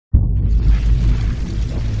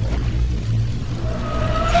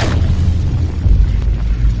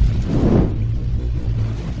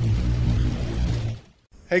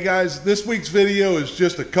Hey guys, this week's video is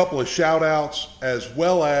just a couple of shout outs as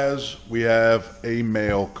well as we have a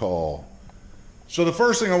mail call. So the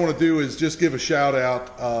first thing I want to do is just give a shout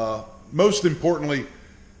out. Most importantly,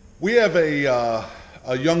 we have a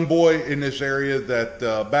young boy in this area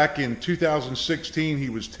that back in 2016, he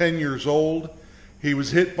was 10 years old. He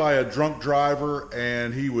was hit by a drunk driver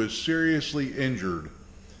and he was seriously injured.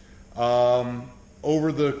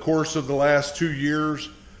 Over the course of the last 2 years,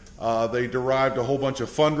 they derived a whole bunch of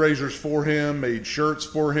fundraisers for him, made shirts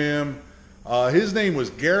for him. His name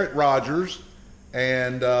was Garrett Rogers,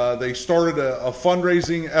 and they started a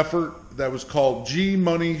fundraising effort that was called G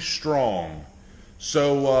Money Strong.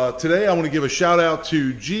 So today I want to give a shout out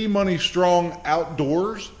to G Money Strong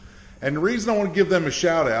Outdoors. And the reason I want to give them a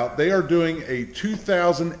shout out, they are doing a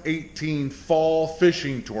 2018 fall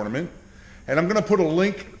fishing tournament. And I'm going to put a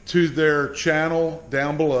link to their channel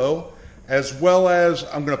down below, as well as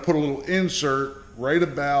I'm going to put a little insert right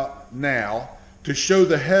about now to show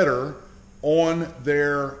the header on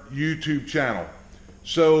their YouTube channel.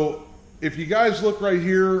 So if you guys look right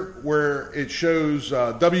here where it shows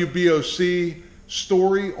WBOC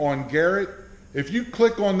story on Garrett, if you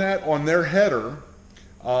click on that on their header,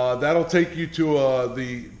 that'll take you to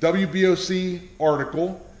the WBOC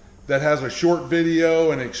article that has a short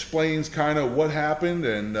video and explains kind of what happened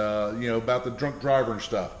and you know, about the drunk driver and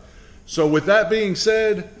stuff. So with that being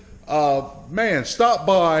said, man, stop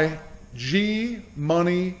by G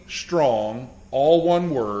Money Strong, all one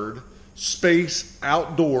word, space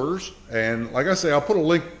outdoors. And like I say, I'll put a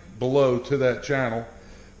link below to that channel.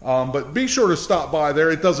 But be sure to stop by there.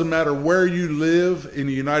 It doesn't matter where you live in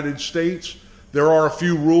the United States. There are a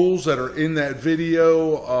few rules that are in that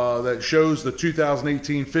video that shows the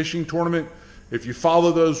 2018 fishing tournament. If you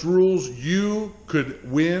follow those rules, you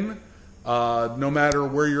could win. No matter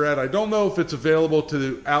where you're at. I don't know if it's available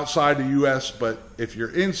to outside the U.S., but if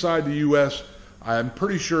you're inside the U.S., I'm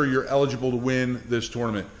pretty sure you're eligible to win this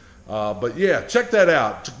tournament. But yeah, check that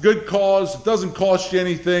out. It's a good cause. It doesn't cost you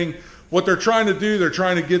anything. What they're trying to do, they're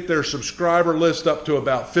trying to get their subscriber list up to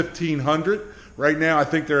about 1,500. Right now, I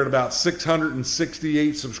think they're at about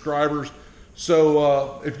 668 subscribers.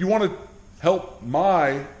 So if you want to help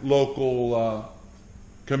my local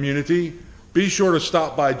community, be sure to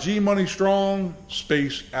stop by G Money Strong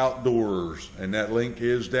Space Outdoors, and that link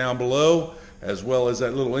is down below, as well as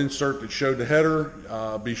that little insert that showed the header.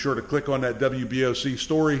 Be sure to click on that WBOC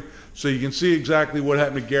story so you can see exactly what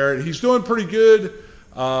happened to Garrett. He's doing pretty good.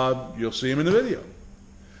 You'll see him in the video.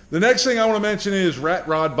 The next thing I want to mention is Rat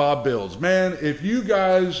Rod Bob Builds. Man, if you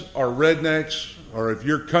guys are rednecks, or if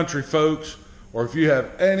you're country folks, or if you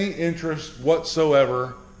have any interest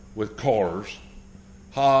whatsoever with cars,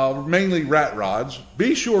 mainly rat rods,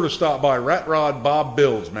 be sure to stop by Rat Rod Bob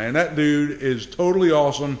Builds, man. That dude is totally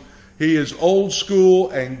awesome. He is old school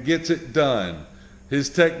and gets it done. His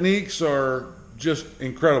techniques are just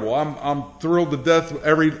incredible. I'm thrilled to death with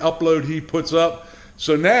every upload he puts up.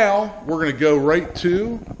 So now we're going to go right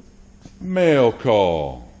to mail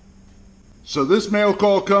call. So this mail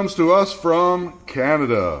call comes to us from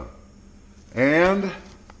Canada, and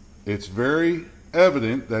it's very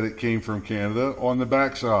evident that it came from Canada on the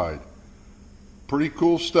backside. Pretty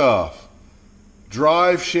cool stuff.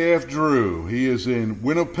 Drive Shaft Drew. He is in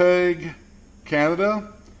Winnipeg,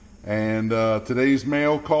 Canada, and today's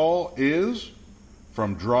mail call is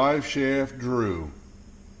from Drive Shaft Drew.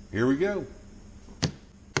 Here we go.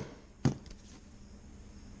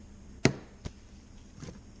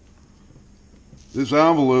 This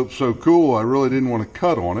envelope's so cool, I really didn't want to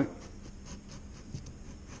cut on it.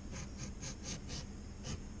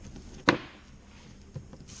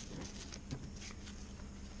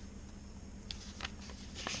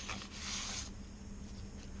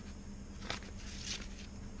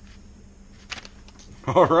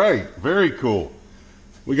 All right, very cool.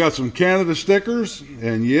 We got some Canada stickers,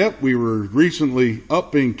 and yep, we were recently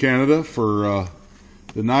up in Canada for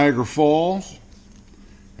the Niagara Falls.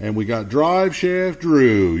 And we got Drive Shaft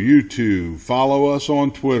Drew. You two, follow us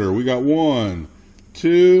on Twitter. We got 1,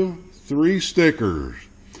 2, 3 stickers.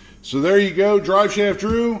 So there you go, Drive Shaft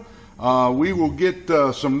Drew. We will get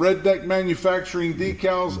some Redneck Manufacturing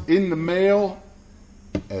decals in the mail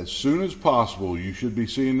as soon as possible. You should be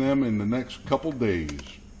seeing them in the next couple days.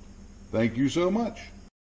 Thank you so much.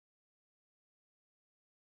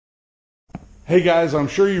 Hey guys, I'm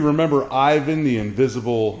sure you remember Ivan the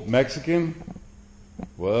Invisible Mexican.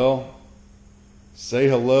 Well, say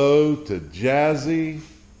hello to Jazzy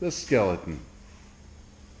the Skeleton.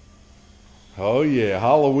 Oh yeah,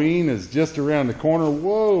 Halloween is just around the corner.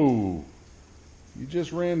 Whoa, you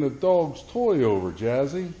just ran the dog's toy over,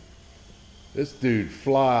 Jazzy. This dude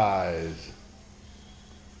flies.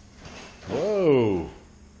 Whoa.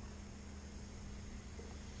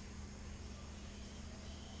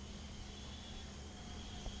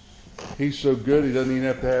 He's so good he doesn't even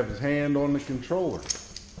have to have his hand on the controller.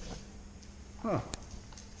 Huh.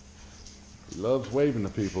 He loves waving to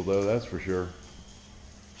people though, that's for sure.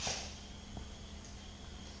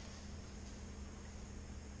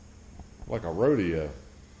 Like a rodeo.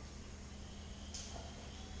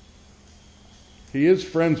 He is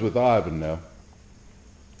friends with Ivan though.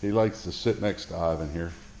 He likes to sit next to Ivan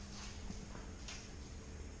here.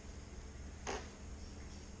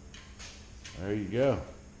 There you go.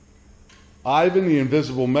 Ivan the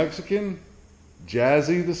Invisible Mexican,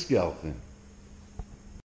 Jazzy the Skeleton.